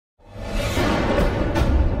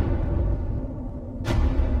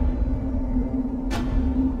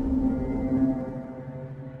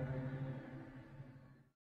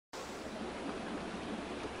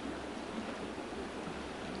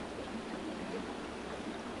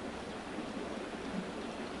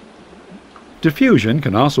Diffusion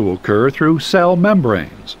can also occur through cell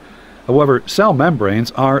membranes. However, cell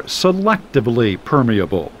membranes are selectively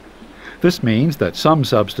permeable. This means that some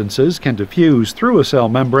substances can diffuse through a cell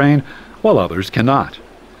membrane while others cannot.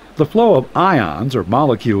 The flow of ions or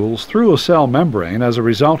molecules through a cell membrane as a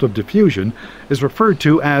result of diffusion is referred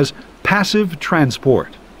to as passive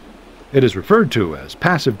transport. It is referred to as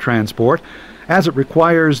passive transport as it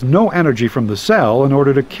requires no energy from the cell in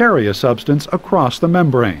order to carry a substance across the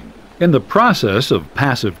membrane. In the process of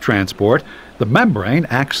passive transport, the membrane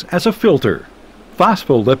acts as a filter.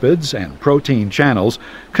 Phospholipids and protein channels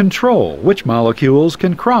control which molecules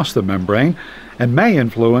can cross the membrane and may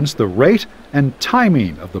influence the rate and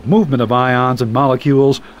timing of the movement of ions and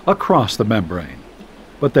molecules across the membrane.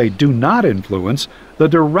 But they do not influence the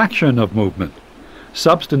direction of movement.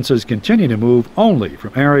 Substances continue to move only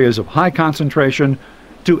from areas of high concentration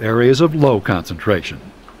to areas of low concentration.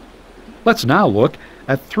 Let's now look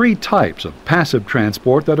at three types of passive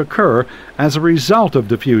transport that occur as a result of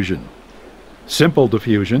diffusion: simple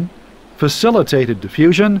diffusion, facilitated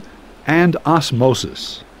diffusion, and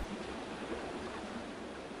osmosis.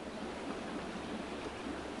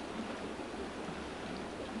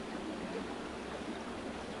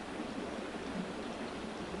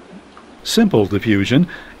 Simple diffusion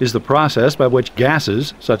is the process by which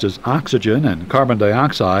gases, such as oxygen and carbon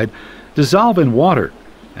dioxide, dissolve in water,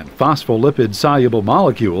 and phospholipid-soluble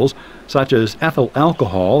molecules, such as ethyl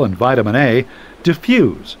alcohol and vitamin A,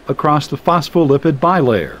 diffuse across the phospholipid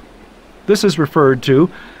bilayer. This is referred to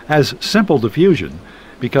as simple diffusion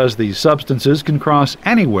because these substances can cross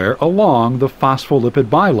anywhere along the phospholipid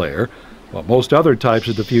bilayer, while most other types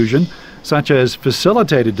of diffusion, such as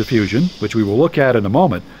facilitated diffusion, which we will look at in a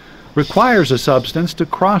moment, requires a substance to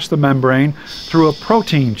cross the membrane through a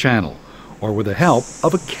protein channel or with the help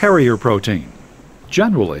of a carrier protein.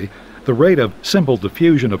 Generally, the rate of simple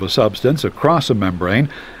diffusion of a substance across a membrane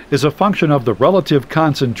is a function of the relative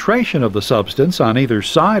concentration of the substance on either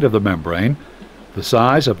side of the membrane, the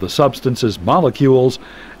size of the substance's molecules,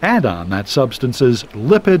 and on that substance's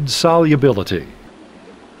lipid solubility.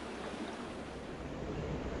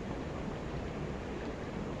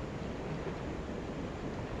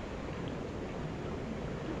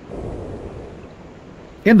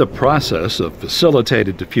 In the process of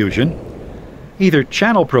facilitated diffusion, either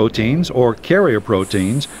channel proteins or carrier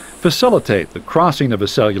proteins facilitate the crossing of a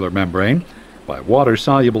cellular membrane by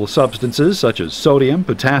water-soluble substances such as sodium,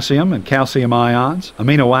 potassium, and calcium ions,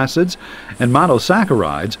 amino acids, and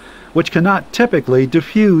monosaccharides, which cannot typically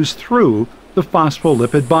diffuse through the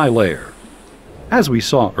phospholipid bilayer. As we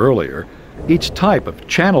saw earlier, each type of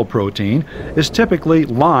channel protein is typically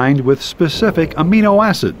lined with specific amino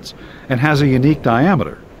acids and has a unique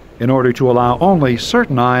diameter in order to allow only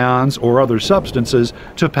certain ions or other substances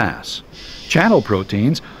to pass. Channel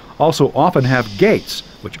proteins also often have gates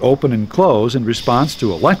which open and close in response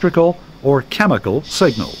to electrical or chemical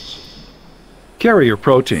signals. Carrier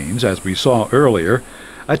proteins, as we saw earlier,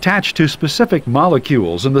 attach to specific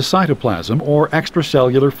molecules in the cytoplasm or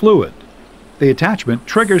extracellular fluid. The attachment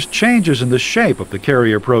triggers changes in the shape of the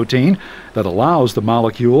carrier protein that allows the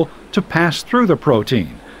molecule to pass through the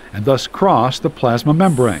protein and thus cross the plasma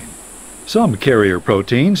membrane. Some carrier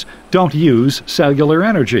proteins don't use cellular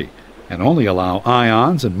energy and only allow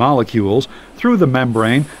ions and molecules through the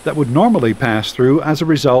membrane that would normally pass through as a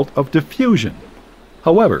result of diffusion.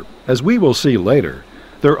 However, as we will see later,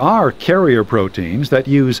 there are carrier proteins that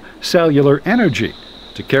use cellular energy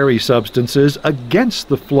to carry substances against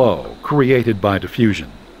the flow created by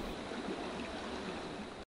diffusion.